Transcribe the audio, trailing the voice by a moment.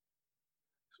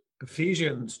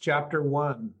Ephesians chapter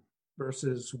 1,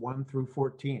 verses 1 through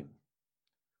 14.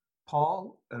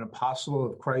 Paul, an apostle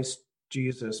of Christ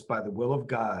Jesus by the will of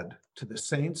God, to the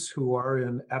saints who are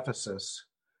in Ephesus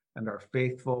and are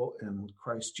faithful in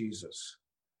Christ Jesus.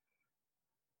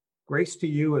 Grace to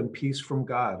you and peace from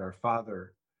God, our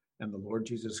Father, and the Lord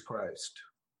Jesus Christ.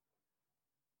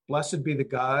 Blessed be the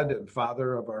God and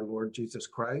Father of our Lord Jesus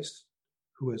Christ,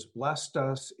 who has blessed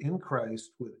us in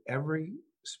Christ with every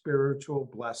spiritual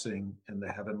blessing in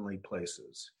the heavenly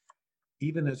places,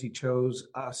 even as he chose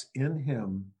us in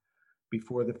him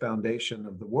before the foundation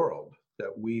of the world,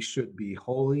 that we should be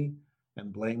holy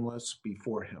and blameless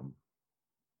before him.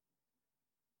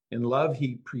 In love,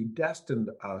 he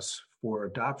predestined us for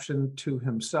adoption to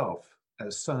himself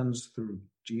as sons through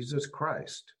Jesus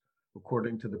Christ,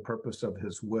 according to the purpose of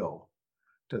his will,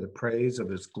 to the praise of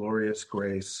his glorious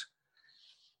grace,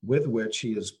 with which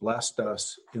he has blessed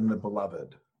us in the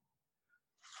beloved.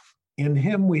 In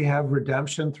him we have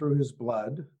redemption through his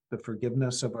blood, the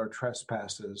forgiveness of our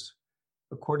trespasses,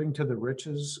 according to the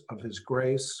riches of his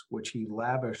grace, which he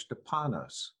lavished upon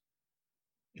us,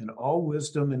 in all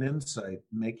wisdom and insight,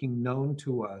 making known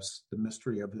to us the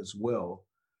mystery of his will,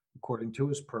 according to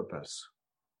his purpose,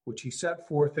 which he set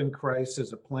forth in Christ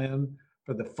as a plan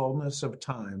for the fullness of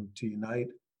time to unite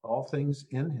all things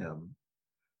in him,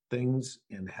 things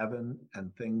in heaven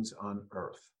and things on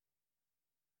earth.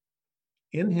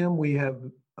 In him we have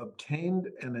obtained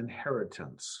an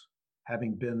inheritance,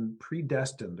 having been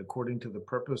predestined according to the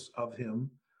purpose of him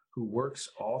who works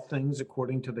all things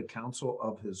according to the counsel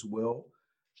of his will,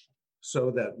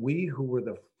 so that we who were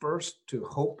the first to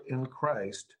hope in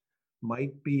Christ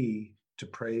might be to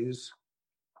praise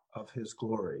of his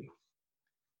glory.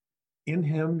 In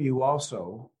him you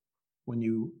also, when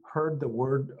you heard the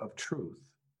word of truth,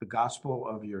 the gospel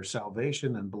of your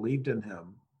salvation, and believed in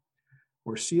him,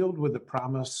 were sealed with the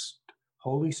promised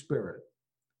Holy Spirit,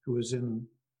 who is in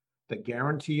the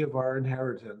guarantee of our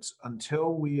inheritance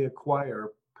until we acquire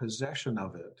possession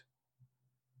of it,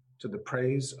 to the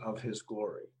praise of his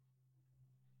glory.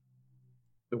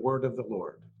 The word of the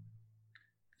Lord.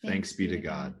 Thanks be to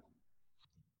God.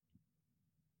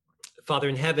 Father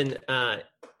in heaven,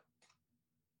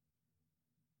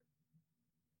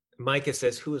 Micah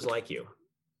says, who is like you?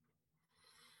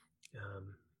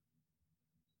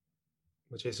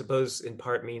 Which I suppose in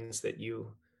part means that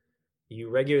you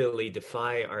regularly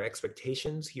defy our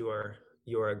expectations. You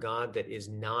are a God that is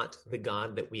not the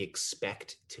God that we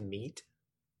expect to meet.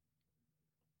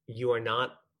 You are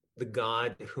not the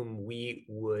God whom we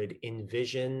would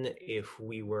envision if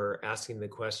we were asking the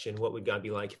question, what would God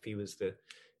be like if he was the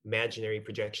imaginary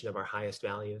projection of our highest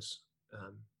values?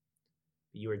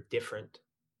 You are different.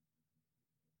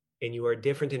 And you are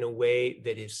different in a way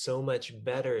that is so much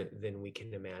better than we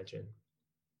can imagine.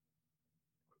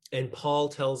 And Paul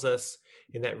tells us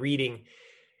in that reading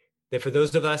that for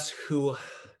those of us who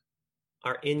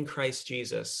are in Christ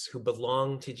Jesus, who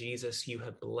belong to Jesus, you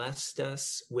have blessed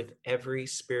us with every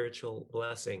spiritual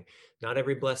blessing. Not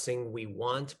every blessing we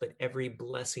want, but every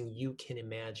blessing you can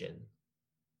imagine.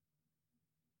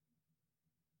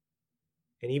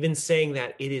 And even saying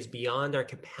that, it is beyond our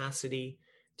capacity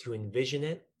to envision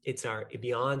it. It's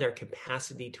beyond our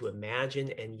capacity to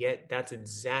imagine, and yet that's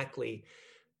exactly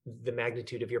the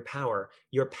magnitude of your power.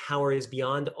 Your power is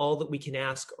beyond all that we can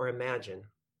ask or imagine.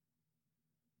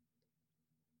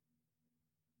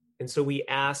 And so we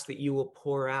ask that you will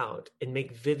pour out and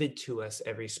make vivid to us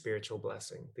every spiritual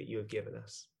blessing that you have given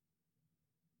us.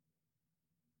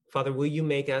 Father, will you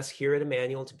make us here at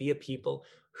Emmanuel to be a people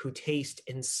who taste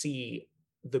and see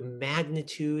the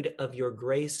magnitude of your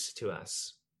grace to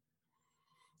us,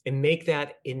 and make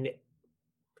that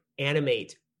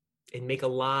animate and make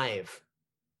alive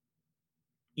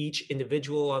each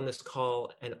individual on this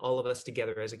call and all of us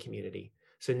together as a community.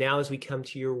 So now as we come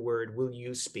to your word, will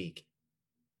you speak,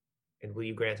 and will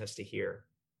you grant us to hear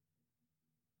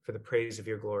for the praise of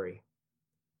your glory?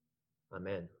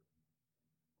 Amen.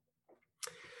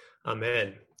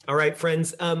 Amen. All right,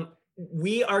 friends,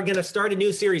 we are going to start a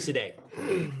new series today.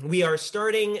 We are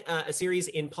starting a series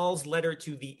in Paul's letter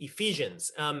to the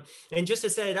Ephesians. And just to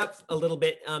set it up a little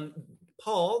bit,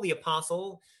 Paul, the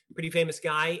apostle, pretty famous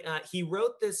guy, he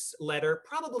wrote this letter,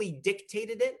 probably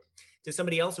dictated it to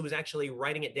somebody else who was actually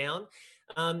writing it down.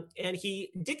 And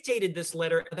he dictated this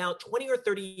letter about 20 or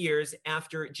 30 years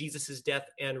after Jesus' death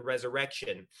and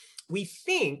resurrection. We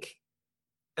think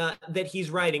that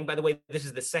he's writing, by the way, this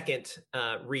is the second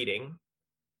reading.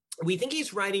 We think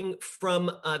he's writing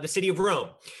from the city of Rome.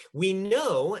 We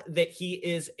know that he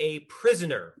is a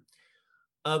prisoner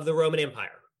of the Roman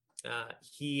Empire.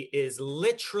 He is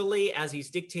literally, as he's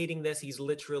dictating this, he's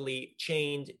literally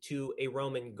chained to a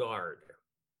Roman guard.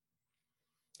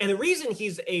 And the reason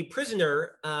he's a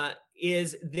prisoner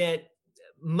is that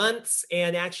months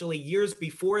and actually years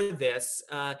before this,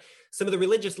 some of the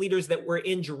religious leaders that were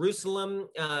in Jerusalem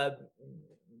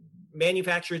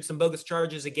manufactured some bogus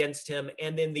charges against him,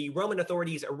 and then the Roman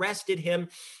authorities arrested him.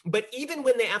 But even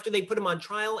when after they put him on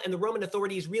trial and the Roman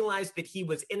authorities realized that he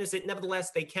was innocent,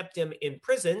 nevertheless, they kept him in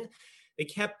prison. They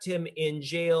kept him in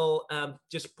jail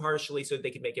just partially so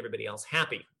they could make everybody else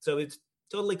happy. So it's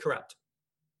totally corrupt.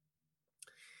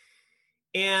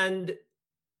 And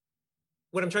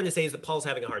what I'm trying to say is that Paul's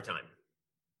having a hard time.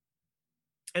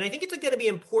 And I think it's going to be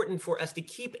important for us to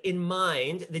keep in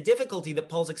mind the difficulty that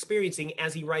Paul's experiencing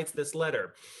as he writes this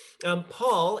letter.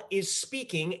 Paul is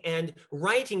speaking and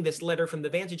writing this letter from the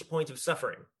vantage point of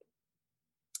suffering.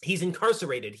 He's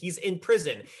incarcerated. He's in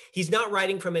prison. He's not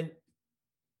writing from a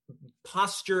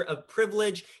posture of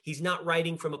privilege. He's not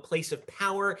writing from a place of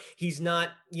power. He's not,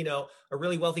 a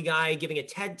really wealthy guy giving a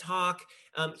TED talk.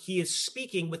 He is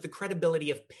speaking with the credibility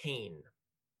of pain.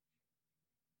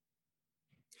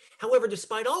 However,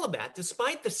 despite all of that,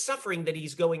 despite the suffering that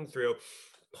he's going through,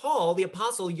 Paul, the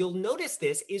apostle, you'll notice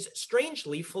this, is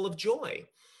strangely full of joy.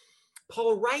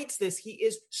 Paul writes this, he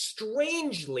is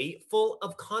strangely full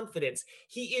of confidence.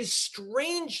 He is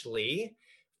strangely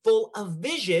full of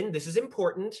vision. This is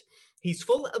important. He's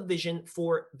full of vision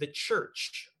for the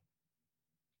church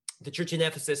in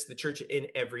Ephesus, the church in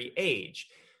every age,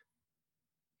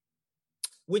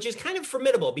 which is kind of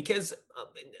formidable because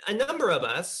a number of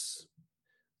us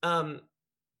are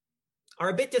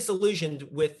a bit disillusioned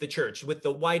with the church, with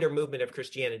the wider movement of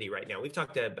Christianity right now. We've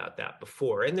talked about that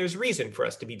before, and there's reason for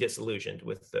us to be disillusioned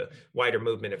with the wider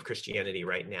movement of Christianity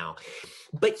right now.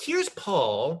 But here's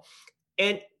Paul,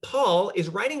 and Paul is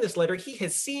writing this letter. He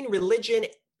has seen religion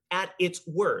at its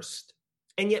worst.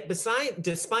 And yet,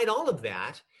 despite all of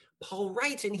that, Paul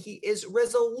writes, and he is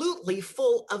resolutely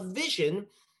full of vision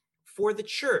for the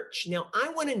church. Now,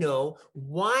 I want to know,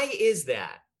 why is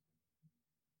that?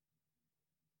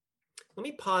 Let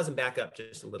me pause and back up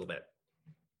just a little bit.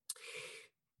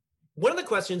 One of the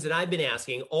questions that I've been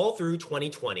asking all through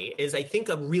 2020 is, I think,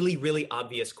 a really, really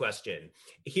obvious question.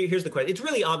 Here's the question. It's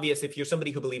really obvious if you're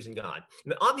somebody who believes in God.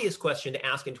 And the obvious question to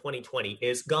ask in 2020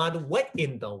 is, God, what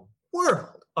in the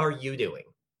world are you doing?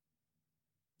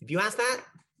 Have you asked that?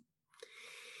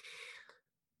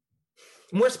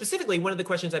 More specifically, one of the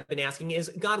questions I've been asking is,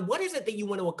 God, what is it that you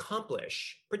want to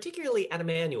accomplish, particularly at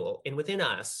Emmanuel and within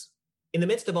us, in the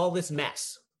midst of all this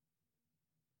mess?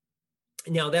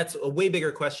 Now, that's a way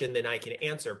bigger question than I can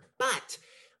answer, but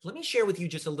let me share with you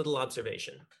just a little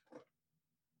observation.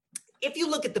 If you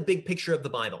look at the big picture of the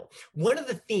Bible, one of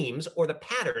the themes or the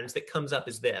patterns that comes up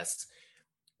is this: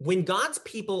 when God's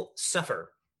people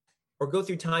suffer or go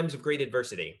through times of great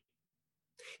adversity,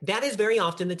 that is very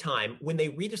often the time when they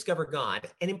rediscover God.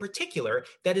 And in particular,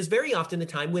 that is very often the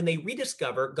time when they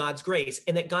rediscover God's grace,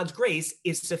 and that God's grace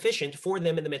is sufficient for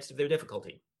them in the midst of their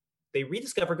difficulty. They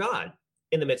rediscover God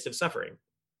in the midst of suffering.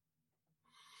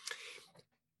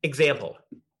 Example,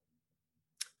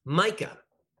 Micah.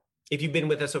 If you've been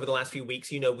with us over the last few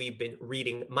weeks, you know we've been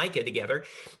reading Micah together.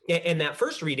 And that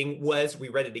first reading was, we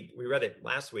read it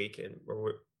last week, or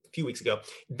a few weeks ago.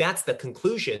 That's the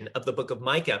conclusion of the book of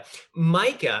Micah.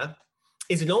 Micah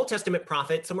is an Old Testament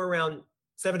prophet, somewhere around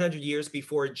 700 years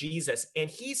before Jesus, and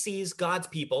he sees God's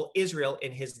people, Israel,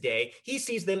 in his day. He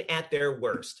sees them at their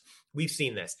worst. We've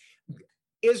seen this.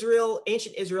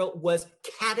 Ancient Israel was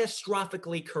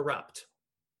catastrophically corrupt.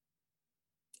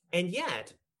 And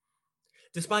yet,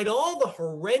 despite all the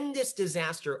horrendous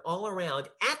disaster all around,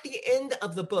 at the end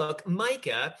of the book,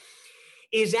 Micah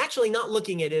is actually not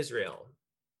looking at Israel.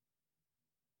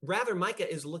 Rather,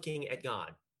 Micah is looking at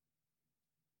God.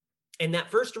 And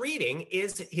that first reading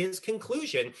is his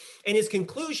conclusion. And his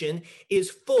conclusion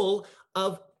is full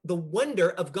of the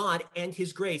wonder of God and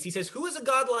his grace. He says, "Who is a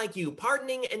God like you,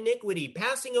 pardoning iniquity,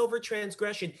 passing over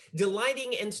transgression,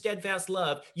 delighting in steadfast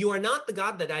love? You are not the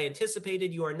God that I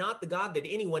anticipated. You are not the God that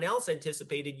anyone else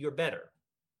anticipated. You're better."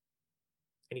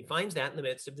 And he finds that in the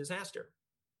midst of disaster.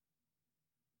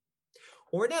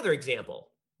 Or another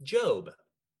example, Job.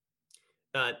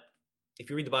 If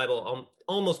you read the Bible,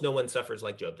 almost no one suffers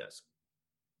like Job does.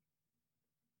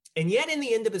 And yet in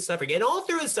the end of his suffering, and all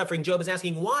through his suffering, Job is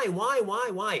asking,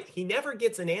 why? He never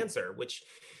gets an answer, which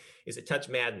is a touch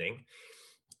maddening.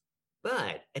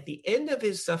 But at the end of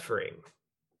his suffering,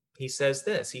 he says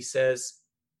this. He says,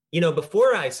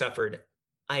 before I suffered,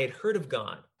 I had heard of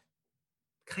God,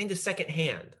 kind of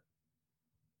secondhand.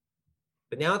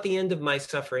 But now at the end of my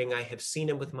suffering, I have seen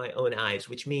him with my own eyes,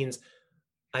 which means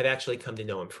I've actually come to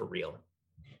know him for real.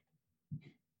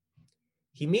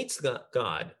 He meets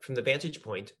God from the vantage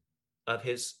point of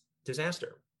his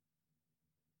disaster.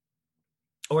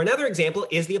 Or another example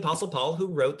is the Apostle Paul, who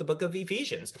wrote the book of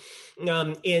Ephesians.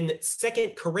 In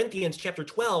 2 Corinthians chapter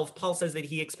 12, Paul says that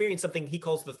he experienced something he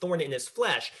calls the thorn in his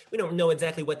flesh. We don't know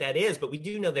exactly what that is, but we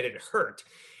do know that it hurt.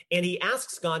 And he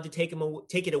asks God to take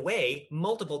it away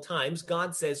multiple times.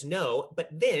 God says no, but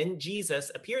then Jesus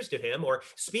appears to him or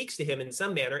speaks to him in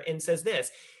some manner and says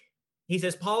this. He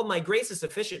says, Paul, my grace is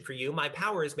sufficient for you. My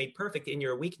power is made perfect in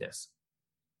your weakness.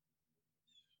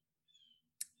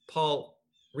 Paul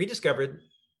rediscovered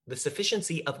the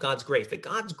sufficiency of God's grace, that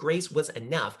God's grace was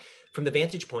enough from the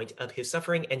vantage point of his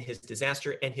suffering and his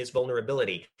disaster and his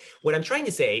vulnerability. What I'm trying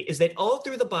to say is that all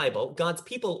through the Bible, God's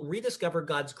people rediscover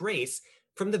God's grace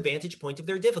from the vantage point of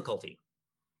their difficulty.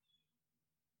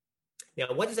 Now,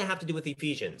 what does that have to do with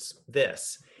Ephesians?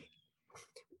 This.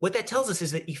 What that tells us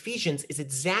is that Ephesians is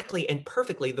exactly and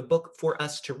perfectly the book for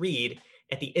us to read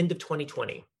at the end of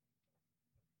 2020.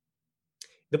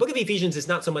 The book of Ephesians is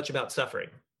not so much about suffering.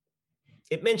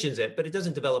 It mentions it, but it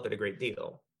doesn't develop it a great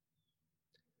deal.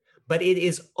 But it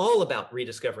is all about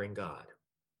rediscovering God.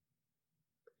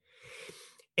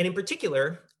 And in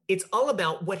particular, it's all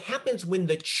about what happens when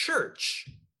the church,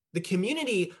 the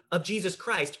community of Jesus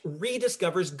Christ,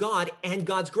 rediscovers God and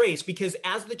God's grace, because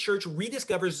as the church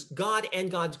rediscovers God and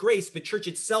God's grace, the church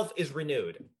itself is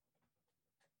renewed.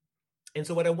 And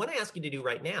so what I want to ask you to do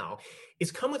right now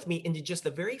is come with me into just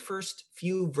the very first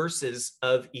few verses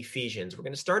of Ephesians. We're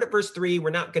going to start at verse 3. We're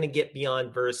not going to get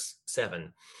beyond verse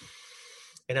 7.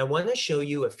 And I want to show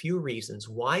you a few reasons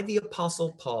why the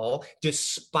Apostle Paul,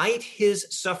 despite his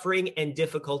suffering and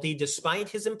difficulty, despite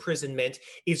his imprisonment,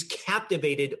 is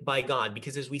captivated by God.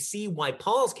 Because as we see why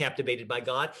Paul's captivated by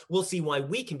God, we'll see why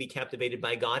we can be captivated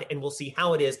by God, and we'll see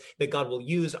how it is that God will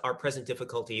use our present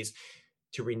difficulties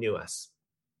to renew us.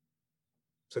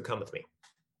 So come with me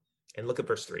and look at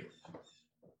verse 3.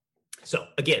 So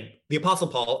again, the Apostle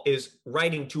Paul is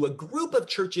writing to a group of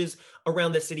churches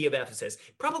around the city of Ephesus.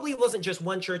 Probably wasn't just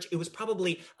one church. It was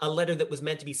probably a letter that was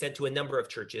meant to be sent to a number of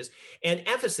churches. And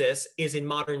Ephesus is in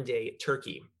modern day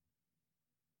Turkey.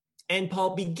 And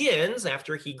Paul begins,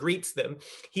 after he greets them,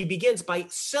 he begins by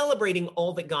celebrating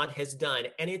all that God has done.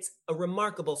 And it's a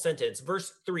remarkable sentence.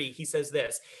 Verse 3, he says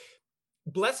this,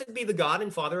 "Blessed be the God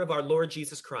and Father of our Lord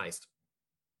Jesus Christ,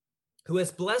 who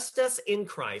has blessed us in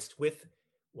Christ with,"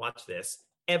 watch this,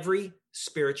 "every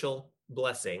spiritual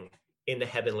blessing in the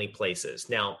heavenly places."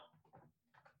 Now,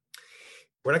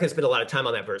 we're not going to spend a lot of time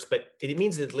on that verse, but it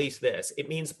means at least this. It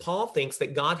means Paul thinks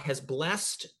that God has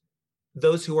blessed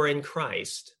those who are in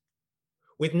Christ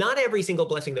with not every single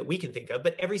blessing that we can think of,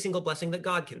 but every single blessing that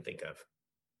God can think of.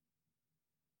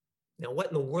 Now, what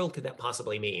in the world could that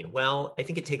possibly mean? Well, I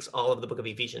think it takes all of the book of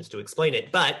Ephesians to explain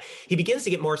it, but he begins to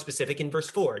get more specific in verse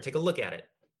 4. Take a look at it.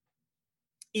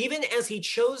 "Even as he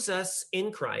chose us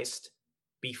in Christ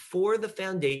before the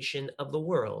foundation of the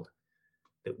world,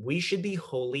 that we should be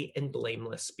holy and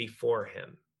blameless before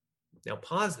him." Now,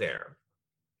 pause there.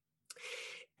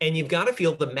 And you've got to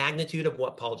feel the magnitude of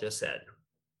what Paul just said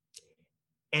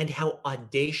and how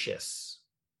audacious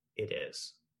it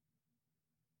is.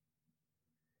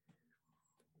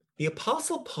 The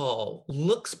Apostle Paul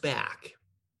looks back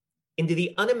into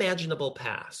the unimaginable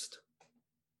past.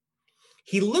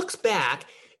 He looks back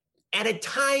at a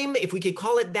time, if we could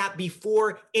call it that,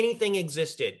 before anything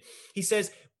existed. He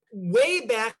says, way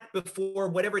back before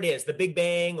whatever it is, the Big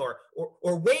Bang, or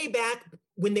way back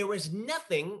when there was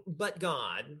nothing but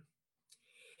God,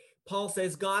 Paul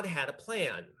says God had a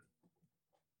plan.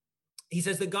 He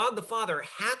says that God the Father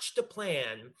hatched a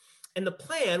plan, and the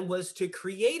plan was to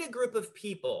create a group of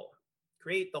people,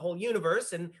 create the whole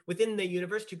universe, and within the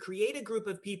universe to create a group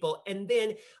of people, and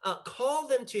then call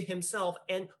them to himself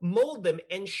and mold them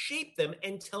and shape them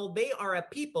until they are a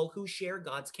people who share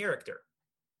God's character.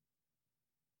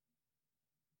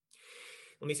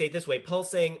 Let me say it this way.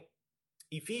 Paul's saying,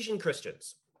 Ephesian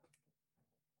Christians,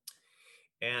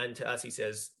 and to us he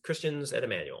says, Christians at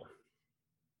Emmanuel.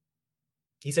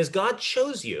 He says, God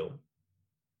chose you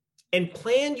and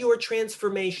planned your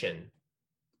transformation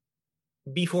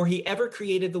before he ever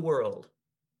created the world.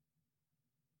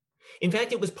 In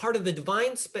fact, it was part of the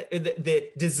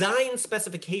the design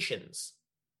specifications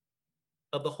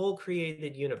of the whole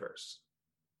created universe.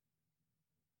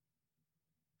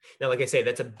 Now, like I say,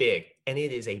 that's a big, and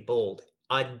it is a bold,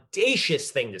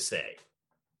 audacious thing to say.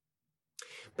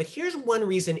 But here's one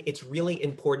reason it's really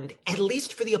important, at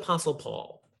least for the Apostle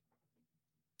Paul.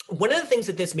 One of the things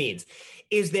that this means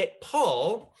is that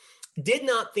Paul did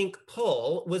not think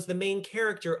Paul was the main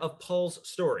character of Paul's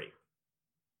story.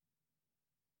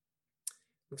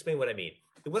 explain what I mean.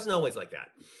 It wasn't always like that.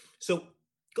 So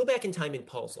go back in time in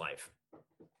Paul's life.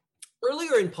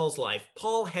 Earlier in Paul's life,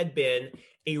 Paul had been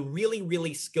a really,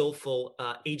 really skillful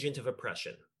agent of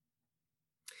oppression.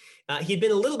 He'd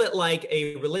been a little bit like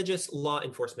a religious law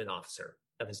enforcement officer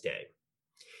of his day.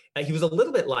 He was a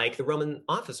little bit like the Roman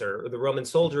officer or the Roman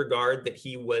soldier guard that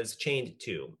he was chained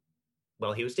to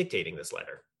while he was dictating this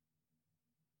letter.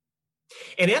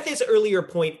 And at this earlier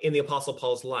point in the Apostle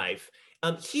Paul's life,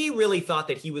 he really thought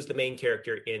that he was the main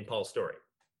character in Paul's story.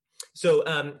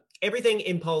 So everything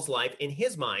in Paul's life, in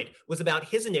his mind, was about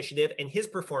his initiative and his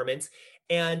performance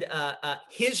and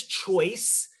his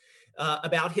choice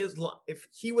about his life. If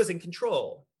he was in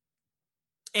control.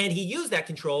 And he used that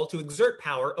control to exert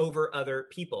power over other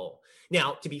people.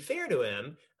 Now, to be fair to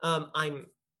him, I'm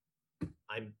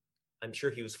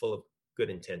sure he was full of good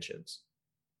intentions.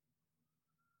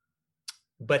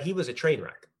 But he was a train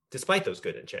wreck, despite those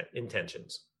good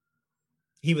intentions.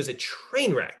 He was a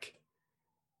train wreck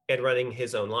at running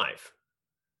his own life.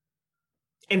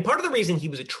 And part of the reason he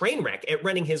was a train wreck at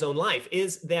running his own life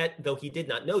is that, though he did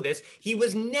not know this, he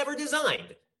was never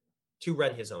designed to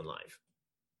run his own life.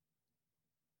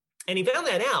 And he found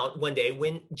that out one day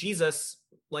when Jesus,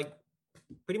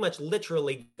 pretty much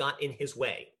literally got in his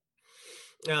way.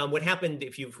 What happened,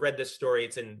 if you've read this story,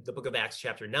 it's in the book of Acts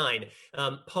chapter 9.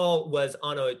 Paul was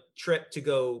on a trip to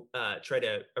go try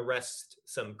to arrest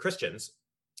some Christians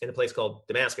in a place called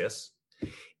Damascus.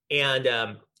 And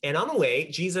on the way,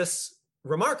 Jesus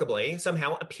remarkably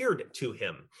somehow appeared to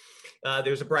him.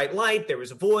 There's a bright light, there was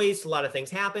a voice, a lot of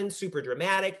things happened, super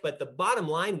dramatic, but the bottom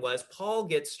line was Paul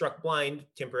gets struck blind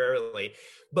temporarily.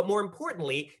 But more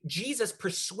importantly, Jesus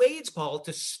persuades Paul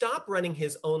to stop running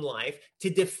his own life,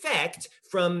 to defect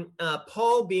from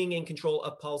Paul being in control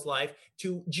of Paul's life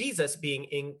to Jesus being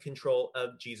in control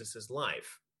of Jesus's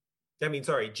life.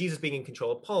 Jesus being in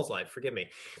control of Paul's life, forgive me.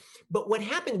 But what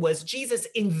happened was Jesus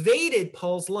invaded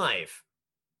Paul's life.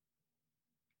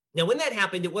 Now, when that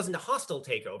happened, it wasn't a hostile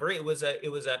takeover. It was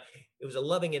a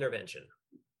loving intervention.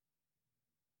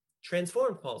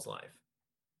 Transformed Paul's life.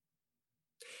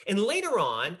 And later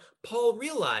on, Paul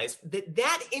realized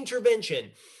that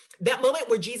intervention, that moment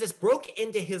where Jesus broke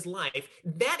into his life,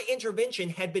 that intervention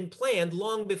had been planned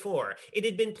long before. It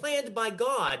had been planned by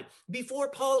God before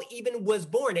Paul even was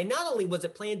born. And not only was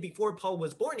it planned before Paul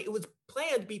was born, it was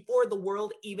planned before the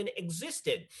world even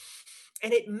existed.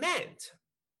 And it meant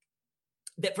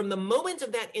that from the moment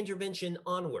of that intervention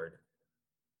onward,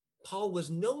 Paul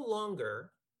was no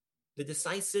longer the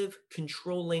decisive,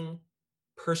 controlling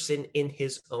person in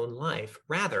his own life.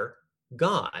 Rather,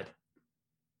 God,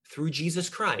 through Jesus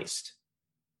Christ,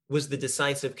 was the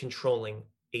decisive, controlling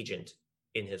agent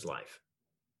in his life.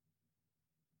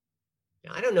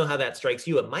 Now, I don't know how that strikes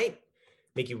you. It might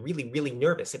make you really, really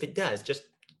nervous. If it does, just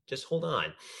hold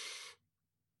on.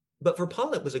 But for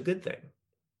Paul, it was a good thing.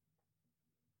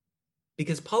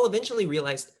 Because Paul eventually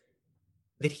realized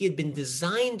that he had been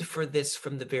designed for this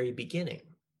from the very beginning.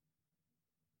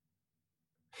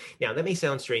 Now, that may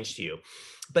sound strange to you,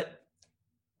 but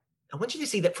I want you to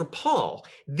see that for Paul,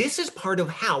 this is part of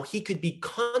how he could be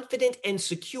confident and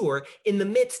secure in the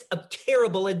midst of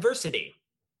terrible adversity.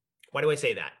 Why do I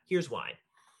say that? Here's why.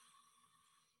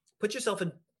 Put yourself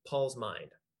in Paul's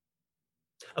mind.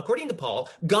 According to Paul,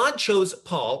 God chose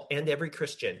Paul and every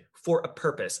Christian for a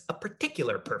purpose, a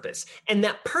particular purpose. And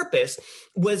that purpose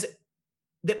was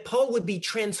that Paul would be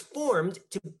transformed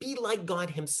to be like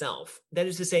God himself. That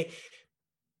is to say,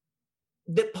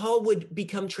 that Paul would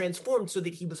become transformed so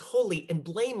that he was holy and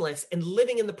blameless and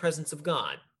living in the presence of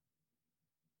God.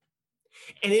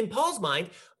 And in Paul's mind,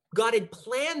 God had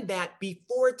planned that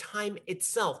before time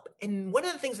itself. And one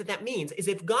of the things that means is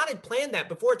if God had planned that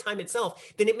before time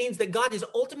itself, then it means that God is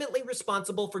ultimately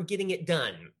responsible for getting it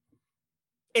done.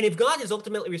 And if God is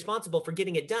ultimately responsible for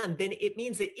getting it done, then it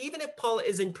means that even if Paul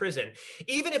is in prison,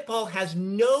 even if Paul has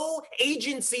no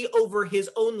agency over his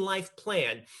own life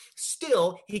plan,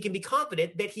 still he can be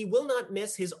confident that he will not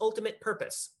miss his ultimate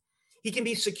purpose. He can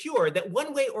be secure that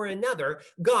one way or another,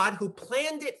 God, who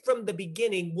planned it from the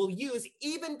beginning, will use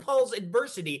even Paul's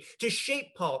adversity to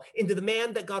shape Paul into the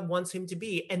man that God wants him to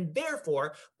be. And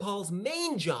therefore, Paul's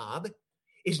main job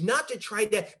is not to try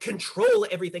to control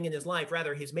everything in his life.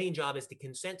 Rather, his main job is to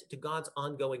consent to God's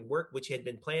ongoing work, which had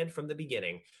been planned from the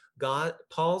beginning.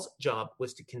 Paul's job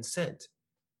was to consent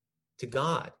to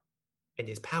God and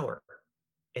his power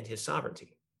and his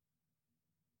sovereignty.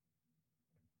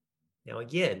 Now,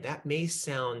 again, that may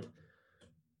sound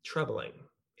troubling.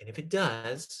 And if it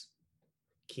does,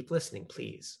 keep listening,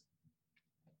 please.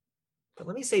 But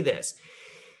let me say this.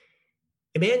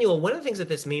 Emmanuel, one of the things that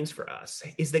this means for us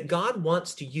is that God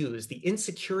wants to use the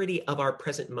insecurity of our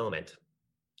present moment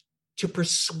to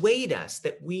persuade us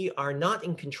that we are not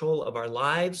in control of our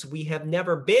lives. We have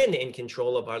never been in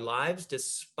control of our lives,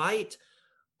 despite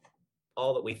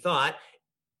all that we thought,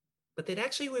 but that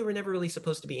actually we were never really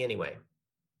supposed to be anyway.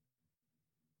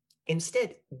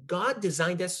 Instead, God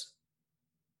designed us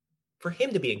for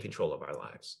him to be in control of our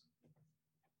lives.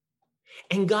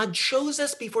 And God chose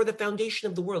us before the foundation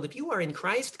of the world. If you are in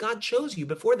Christ, God chose you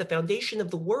before the foundation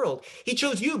of the world. He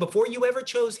chose you before you ever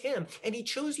chose him, and he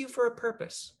chose you for a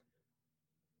purpose.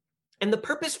 And the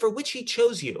purpose for which he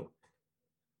chose you,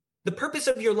 the purpose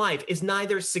of your life, is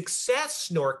neither success,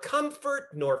 nor comfort,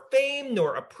 nor fame,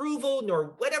 nor approval,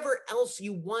 nor whatever else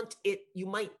you want it, you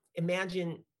might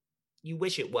imagine you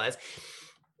wish it was.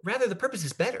 Rather, the purpose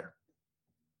is better.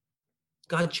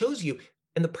 God chose you,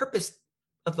 and the purpose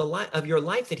of your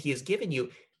life that he has given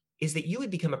you is that you would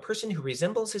become a person who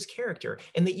resembles his character,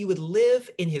 and that you would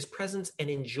live in his presence and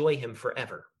enjoy him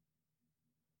forever.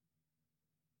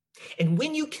 And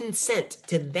when you consent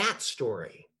to that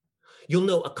story, you'll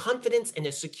know a confidence and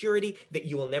a security that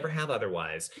you will never have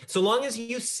otherwise. So long as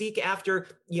you seek after,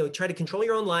 try to control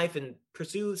your own life and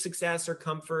pursue success or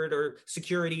comfort or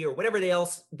security or whatever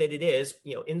else that it is,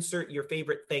 insert your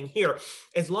favorite thing here.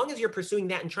 As long as you're pursuing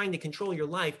that and trying to control your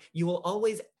life, you will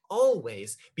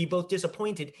always be both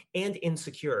disappointed and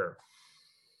insecure.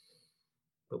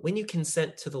 But when you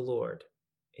consent to the Lord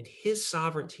and his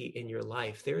sovereignty in your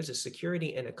life, there is a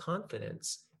security and a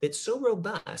confidence that's so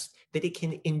robust that it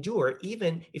can endure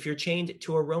even if you're chained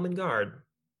to a Roman guard.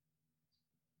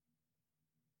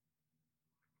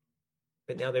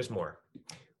 But now there's more.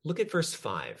 Look at verse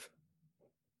 5.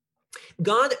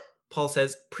 God, Paul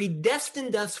says,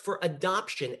 predestined us for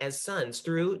adoption as sons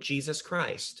through Jesus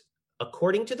Christ,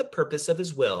 according to the purpose of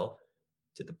his will,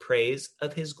 to the praise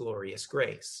of his glorious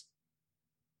grace.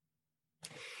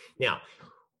 Now,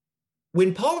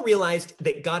 when Paul realized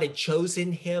that God had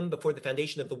chosen him before the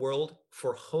foundation of the world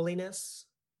for holiness,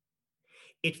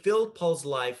 it filled Paul's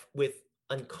life with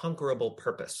unconquerable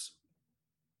purpose.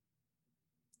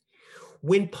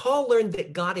 When Paul learned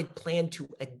that God had planned to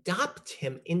adopt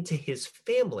him into his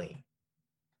family,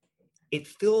 it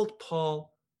filled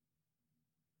Paul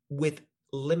with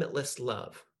limitless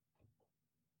love.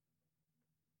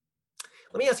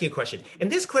 Let me ask you a question. And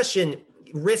this question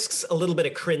risks a little bit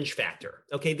of cringe factor.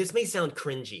 Okay, this may sound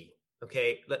cringy.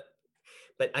 Okay, but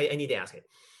I need to ask it.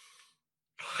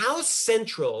 How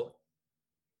central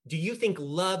do you think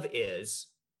love is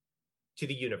to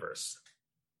the universe?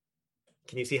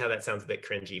 Can you see how that sounds a bit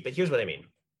cringy? But here's what I mean.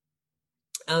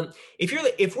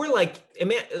 If we're like,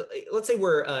 let's say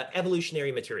we're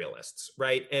evolutionary materialists,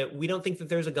 right? We don't think that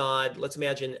there's a God. Let's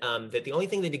imagine that the only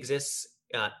thing that exists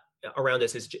around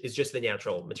us is just the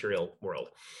natural material world.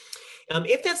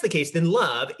 If that's the case, then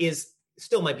love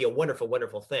still might be a wonderful,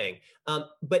 wonderful thing.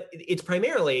 But it's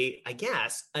primarily, I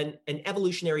guess, an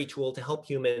evolutionary tool to help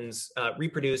humans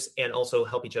reproduce and also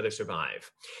help each other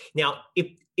survive. Now,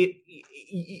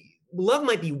 love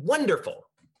might be wonderful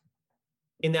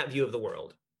in that view of the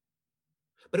world,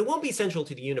 but it won't be central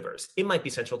to the universe. It might be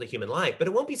central to human life, but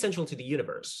it won't be central to the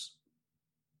universe.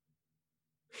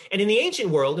 And in the ancient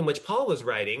world in which Paul was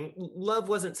writing, love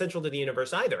wasn't central to the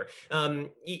universe either.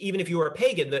 Even if you were a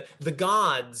pagan, the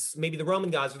gods, maybe the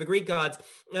Roman gods or the Greek gods,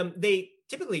 they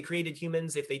typically created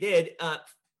humans, if they did,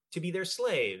 to be their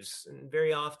slaves. And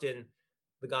very often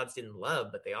the gods didn't love,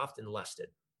 but they often lusted.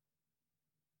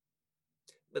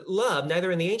 But love,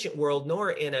 neither in the ancient world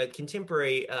nor in a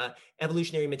contemporary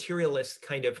evolutionary materialist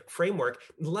kind of framework,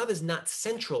 love is not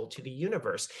central to the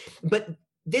universe. But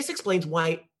this explains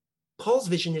why Paul's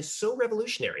vision is so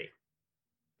revolutionary,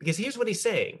 because here's what he's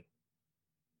saying.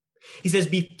 He says,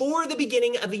 before the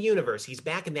beginning of the universe, he's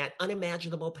back in that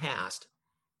unimaginable past,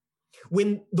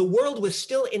 when the world was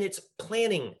still in its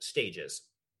planning stages,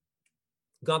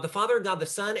 God the Father, God the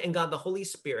Son, and God the Holy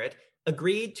Spirit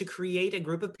agreed to create a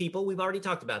group of people. We've already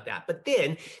talked about that. But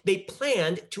then they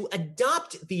planned to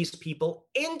adopt these people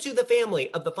into the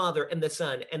family of the Father and the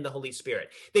Son and the Holy Spirit.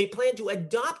 They planned to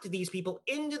adopt these people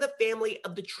into the family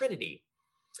of the Trinity,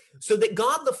 so that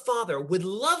God the Father would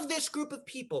love this group of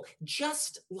people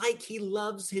just like he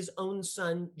loves his own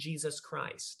Son, Jesus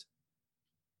Christ.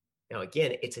 Now,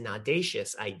 again, it's an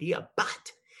audacious idea,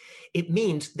 but it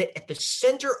means that at the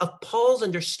center of Paul's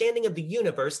understanding of the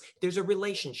universe, there's a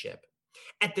relationship.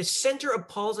 At the center of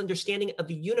Paul's understanding of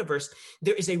the universe,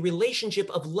 there is a relationship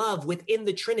of love within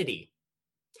the Trinity.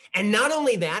 And not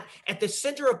only that, at the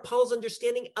center of Paul's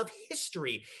understanding of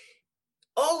history,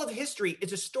 all of history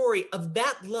is a story of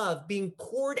that love being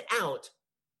poured out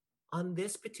on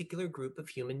this particular group of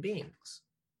human beings.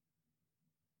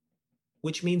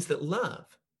 Which means that love,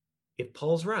 if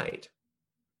Paul's right,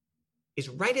 is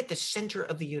right at the center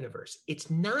of the universe. It's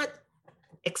not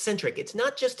eccentric. It's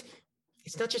not just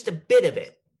a bit of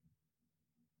it.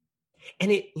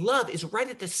 And love is right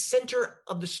at the center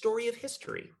of the story of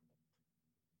history.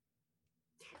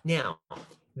 Now,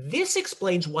 this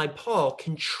explains why Paul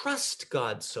can trust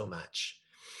God so much.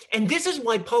 And this is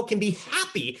why Paul can be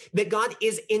happy that God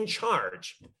is in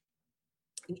charge.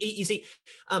 You see,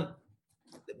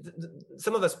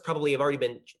 some of us probably have already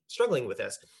been struggling with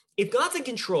this. If God's in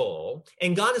control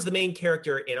and God is the main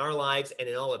character in our lives and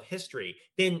in all of history,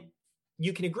 then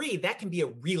you can agree that can be a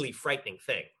really frightening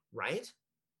thing, right?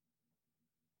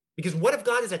 Because what if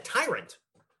God is a tyrant?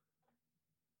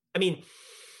 I mean,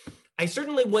 I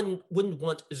certainly wouldn't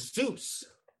want Zeus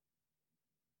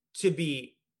to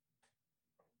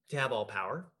have all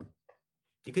power.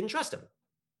 You couldn't trust him.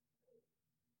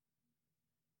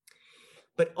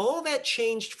 But all that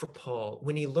changed for Paul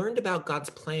when he learned about God's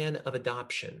plan of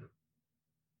adoption.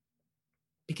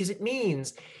 Because it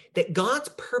means that God's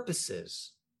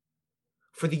purposes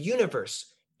for the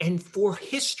universe and for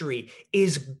history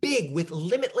is big with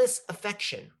limitless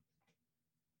affection.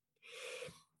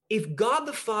 If God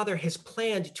the Father has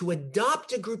planned to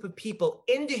adopt a group of people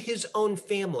into his own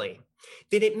family,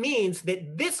 then it means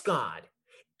that this God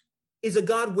is a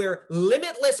God where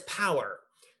limitless power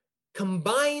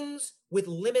combines with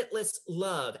limitless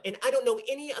love. And I don't know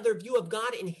any other view of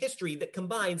God in history that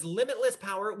combines limitless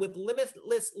power with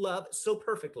limitless love so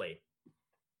perfectly.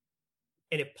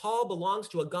 And if Paul belongs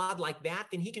to a God like that,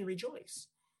 then he can rejoice.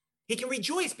 He can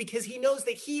rejoice because he knows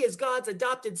that he is God's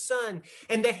adopted son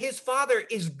and that his father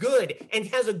is good and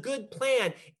has a good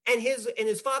plan. And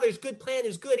his father's good plan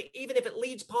is good, even if it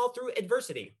leads Paul through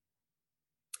adversity.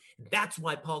 That's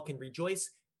why Paul can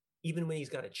rejoice even when he's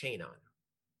got a chain on.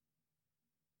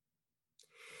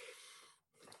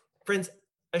 Friends,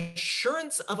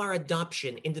 assurance of our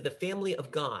adoption into the family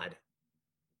of God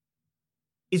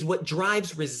is what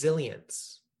drives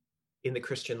resilience in the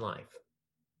Christian life.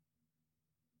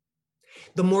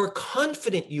 The more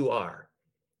confident you are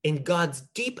in God's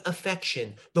deep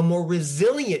affection, the more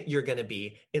resilient you're going to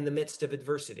be in the midst of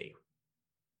adversity.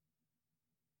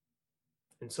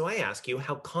 And so I ask you,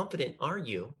 how confident are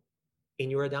you in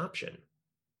your adoption?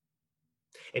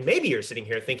 And maybe you're sitting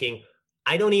here thinking,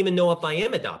 I don't even know if I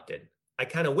am adopted. I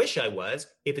kind of wish I was.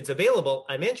 If it's available,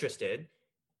 I'm interested.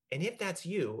 And if that's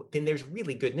you, then there's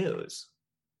really good news.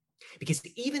 Because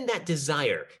even that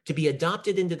desire to be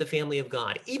adopted into the family of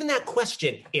God, even that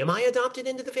question, am I adopted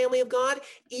into the family of God?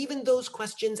 Even those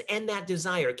questions and that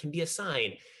desire can be a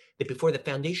sign that before the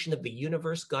foundation of the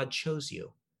universe, God chose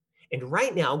you. And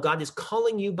right now, God is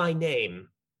calling you by name.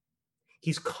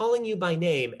 He's calling you by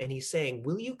name and he's saying,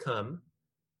 will you come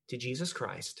to Jesus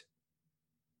Christ?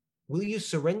 Will you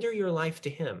surrender your life to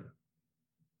him?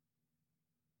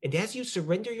 And as you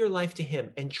surrender your life to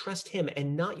him and trust him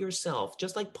and not yourself,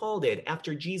 just like Paul did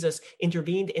after Jesus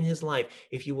intervened in his life,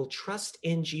 if you will trust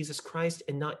in Jesus Christ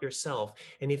and not yourself,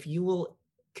 and if you will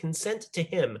consent to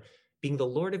him being the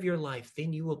Lord of your life,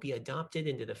 then you will be adopted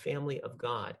into the family of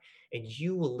God, and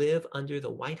you will live under the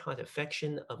white-hot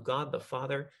affection of God the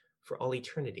Father for all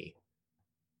eternity.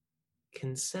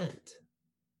 Consent.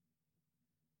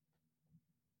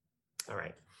 All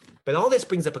right. But all this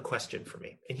brings up a question for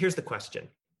me. And here's the question.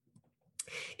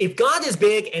 If God is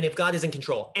big and if God is in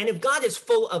control, and if God is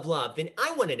full of love, then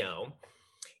I want to know,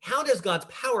 how does God's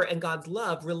power and God's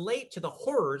love relate to the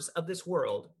horrors of this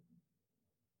world?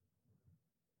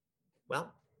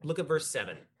 Well, look at verse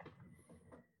 7.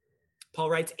 Paul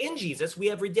writes, in Jesus, we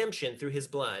have redemption through his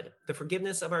blood, the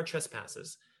forgiveness of our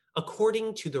trespasses,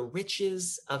 according to the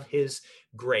riches of his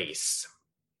grace.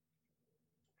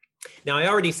 Now, I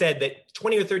already said that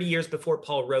 20 or 30 years before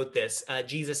Paul wrote this,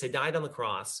 Jesus had died on the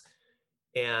cross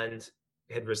and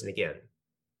had risen again.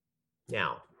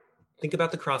 Now, think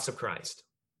about the cross of Christ.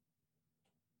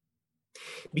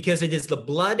 Because it is the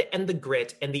blood and the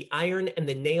grit and the iron and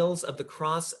the nails of the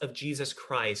cross of Jesus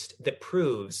Christ that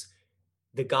proves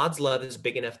that God's love is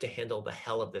big enough to handle the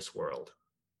hell of this world.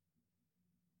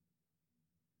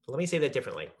 Let me say that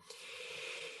differently.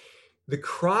 The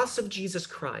cross of Jesus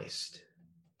Christ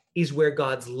is where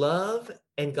God's love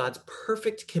and God's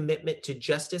perfect commitment to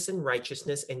justice and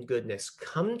righteousness and goodness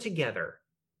come together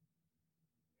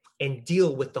and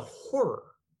deal with the horror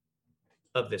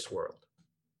of this world.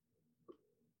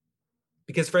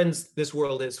 Because, friends, this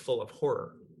world is full of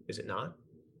horror, is it not?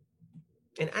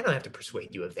 And I don't have to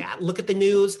persuade you of that. Look at the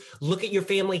news, look at your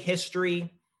family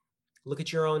history, look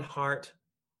at your own heart.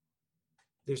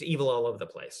 There's evil all over the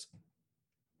place.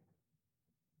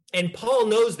 And Paul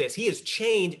knows this. He is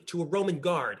chained to a Roman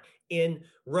guard in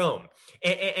Rome.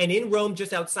 And in Rome,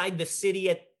 just outside the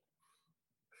city,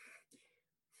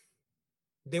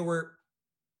 there were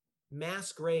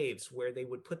mass graves where they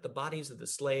would put the bodies of the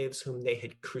slaves whom they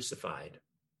had crucified.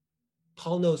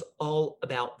 Paul knows all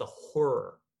about the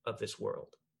horror of this world.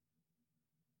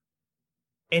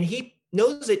 And he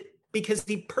knows it because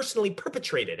he personally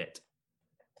perpetrated it.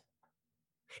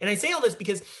 And I say all this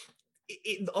because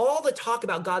all the talk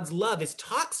about God's love is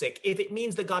toxic if it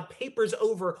means that God papers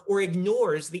over or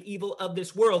ignores the evil of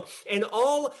this world. And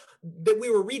all that we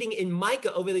were reading in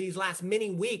Micah over these last many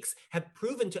weeks have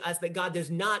proven to us that God does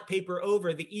not paper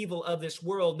over the evil of this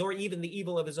world, nor even the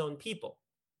evil of his own people.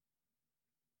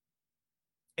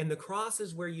 And the cross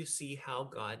is where you see how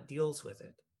God deals with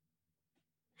it.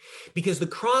 Because the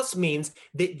cross means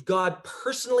that God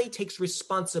personally takes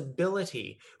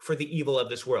responsibility for the evil of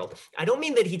this world. I don't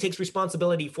mean that he takes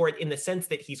responsibility for it in the sense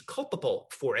that he's culpable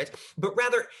for it, but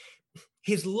rather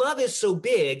his love is so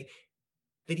big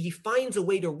that he finds a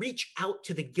way to reach out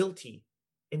to the guilty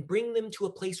and bring them to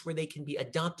a place where they can be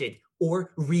adopted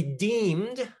or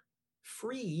redeemed,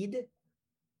 freed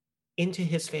into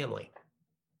his family.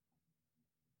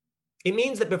 It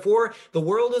means that before the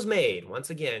world was made,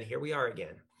 once again, here we are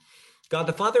again, God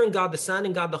the Father and God the Son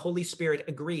and God the Holy Spirit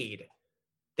agreed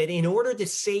that in order to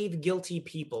save guilty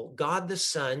people, God the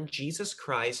Son, Jesus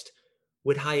Christ,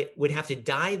 would have to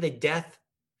die the death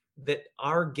that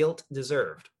our guilt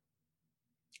deserved.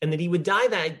 And that he would die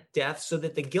that death so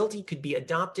that the guilty could be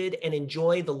adopted and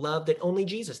enjoy the love that only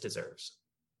Jesus deserves.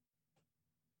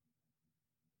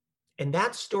 And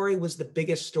that story was the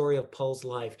biggest story of Paul's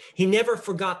life. He never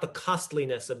forgot the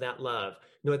costliness of that love,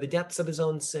 nor the depths of his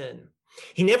own sin.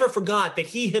 He never forgot that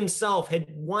he himself had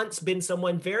once been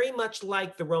someone very much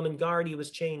like the Roman guard he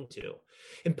was chained to.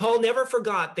 And Paul never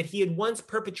forgot that he had once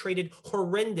perpetrated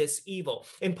horrendous evil.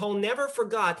 And Paul never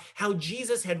forgot how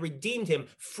Jesus had redeemed him,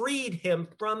 freed him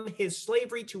from his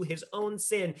slavery to his own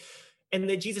sin, and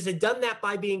that Jesus had done that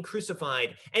by being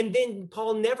crucified. And then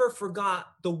Paul never forgot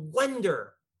the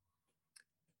wonder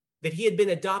that he had been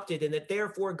adopted and that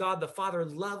therefore God the Father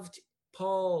loved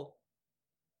Paul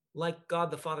like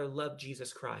God the Father loved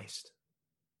Jesus Christ.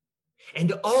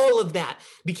 And all of that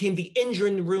became the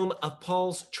engine room of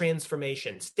Paul's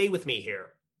transformation. Stay with me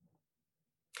here.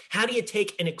 How do you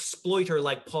take an exploiter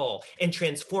like Paul and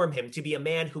transform him to be a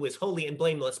man who is holy and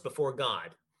blameless before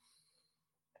God?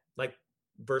 Like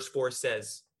verse 4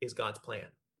 says is God's plan.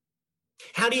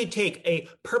 How do you take a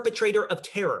perpetrator of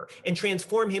terror and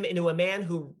transform him into a man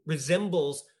who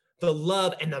resembles the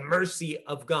love and the mercy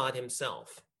of God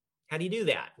himself? How do you do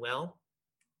that? Well,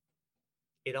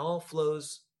 it all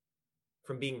flows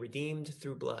from being redeemed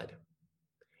through blood.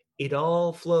 It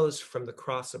all flows from the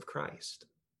cross of Christ.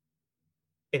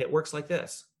 And it works like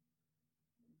this.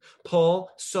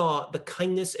 Paul saw the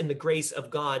kindness and the grace of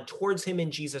God towards him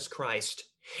in Jesus Christ.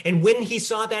 And when he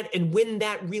saw that, and when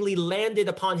that really landed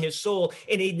upon his soul,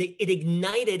 and it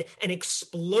ignited an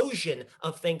explosion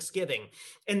of thanksgiving.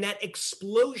 And that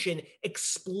explosion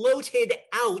exploded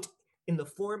out in the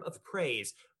form of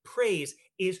praise. Praise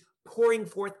is pouring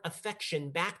forth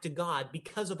affection back to God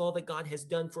because of all that God has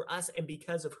done for us and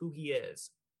because of who he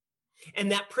is.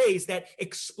 And that praise, that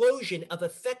explosion of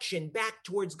affection back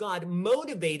towards God,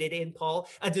 motivated in Paul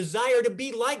a desire to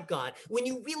be like God. When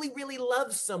you really, really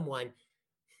love someone,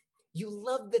 you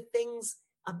love the things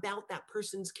about that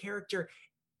person's character.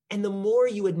 And the more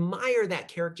you admire that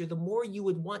character, the more you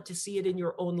would want to see it in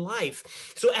your own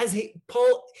life. So as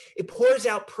Paul pours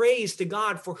out praise to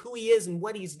God for who he is and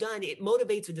what he's done, it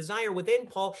motivates a desire within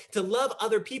Paul to love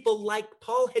other people like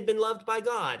Paul had been loved by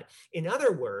God. In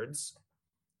other words,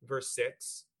 verse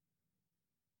 6,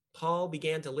 Paul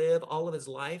began to live all of his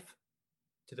life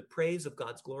to the praise of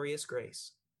God's glorious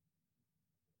grace.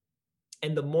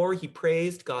 And the more he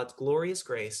praised God's glorious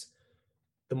grace,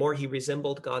 the more he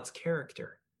resembled God's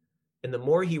character. And the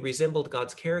more he resembled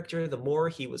God's character, the more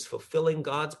he was fulfilling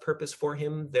God's purpose for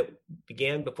him that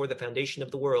began before the foundation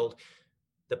of the world,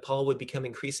 that Paul would become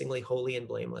increasingly holy and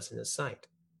blameless in his sight.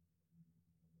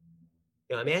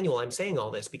 Now, Emmanuel, I'm saying all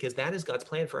this because that is God's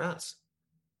plan for us.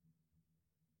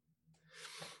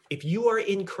 If you are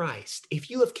in Christ, if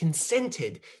you have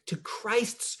consented to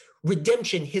Christ's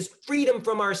redemption, his freedom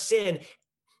from our sin,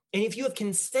 and if you have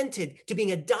consented to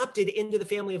being adopted into the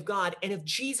family of God, and if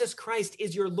Jesus Christ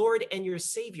is your Lord and your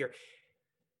Savior,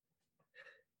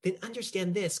 then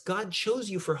understand this: God chose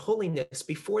you for holiness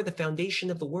before the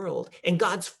foundation of the world. And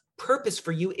God's purpose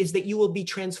for you is that you will be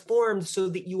transformed so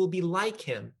that you will be like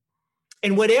him.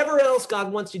 And whatever else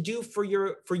God wants to do for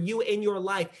you in your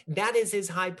life, that is his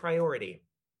high priority.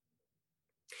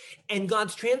 And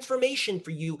God's transformation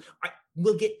for you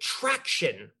will get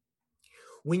traction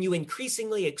when you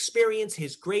increasingly experience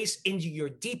his grace into your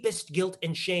deepest guilt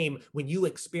and shame, when you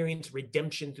experience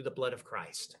redemption through the blood of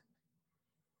Christ.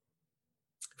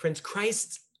 Friends,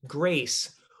 Christ's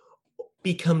grace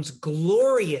becomes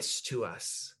glorious to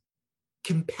us,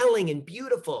 compelling and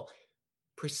beautiful,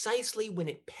 precisely when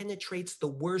it penetrates the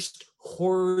worst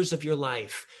horrors of your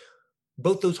life,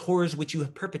 both those horrors which you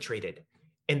have perpetrated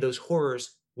and those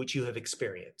horrors which you have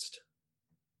experienced.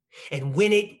 And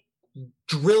when it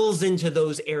drills into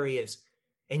those areas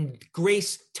and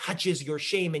grace touches your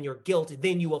shame and your guilt,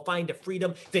 then you will find a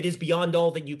freedom that is beyond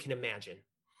all that you can imagine.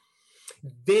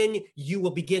 Then you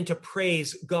will begin to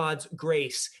praise God's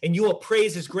grace, and you will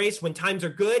praise his grace when times are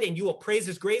good, and you will praise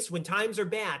his grace when times are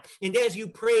bad. And as you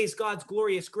praise God's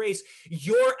glorious grace,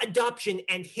 your adoption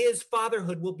and his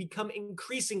fatherhood will become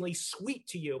increasingly sweet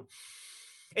to you.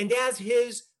 And as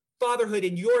his fatherhood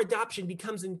and your adoption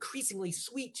becomes increasingly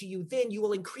sweet to you, then you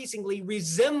will increasingly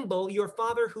resemble your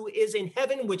Father who is in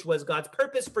heaven, which was God's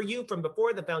purpose for you from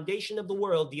before the foundation of the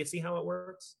world. Do you see how it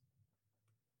works?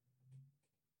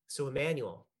 So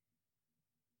Emmanuel,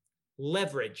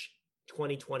 leverage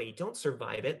 2020. Don't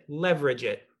survive it. Leverage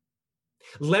it.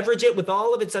 Leverage it with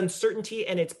all of its uncertainty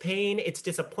and its pain, its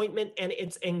disappointment and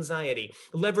its anxiety.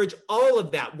 Leverage all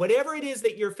of that. Whatever it is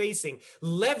that you're facing,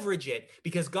 leverage it,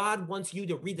 because God wants you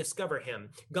to rediscover him.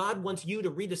 God wants you to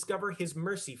rediscover his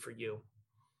mercy for you.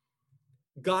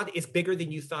 God is bigger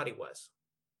than you thought he was.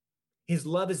 His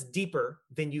love is deeper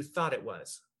than you thought it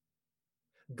was.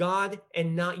 God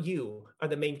and not you are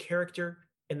the main character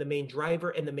and the main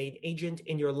driver and the main agent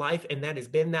in your life, and that has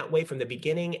been that way from the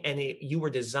beginning, and you were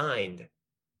designed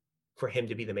for him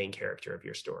to be the main character of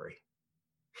your story.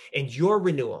 And your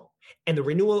renewal and the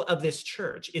renewal of this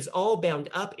church is all bound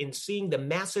up in seeing the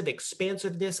massive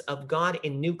expansiveness of God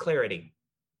in new clarity.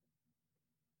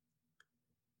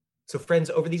 So friends,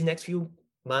 over these next few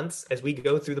months, as we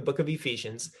go through the book of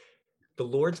Ephesians, the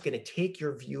Lord's going to take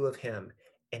your view of him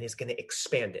and is going to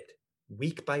expand it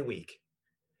week by week.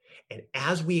 And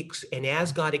as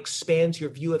God expands your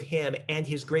view of him and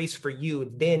his grace for you,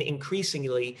 then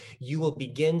increasingly you will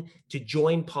begin to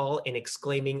join Paul in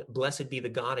exclaiming, "Blessed be the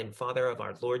God and Father of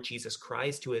our Lord Jesus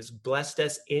Christ, who has blessed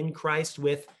us in Christ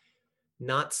with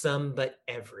not some, but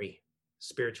every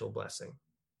spiritual blessing."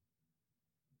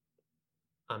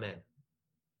 Amen.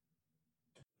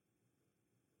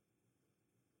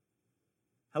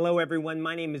 Hello, everyone.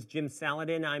 My name is Jim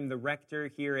Saladin. I'm the rector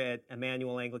here at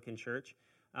Emmanuel Anglican Church.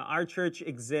 Our church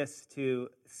exists to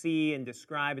see and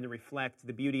describe and to reflect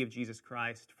the beauty of Jesus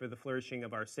Christ for the flourishing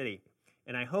of our city.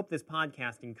 And I hope this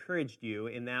podcast encouraged you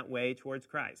in that way towards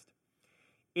Christ.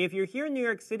 If you're here in New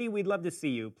York City, we'd love to see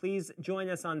you. Please join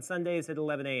us on Sundays at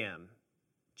 11 a.m.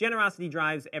 Generosity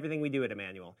drives everything we do at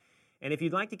Emmanuel. And if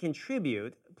you'd like to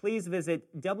contribute, please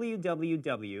visit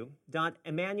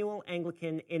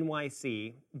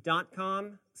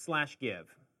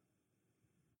www.emmanuelanglicannyc.com/give.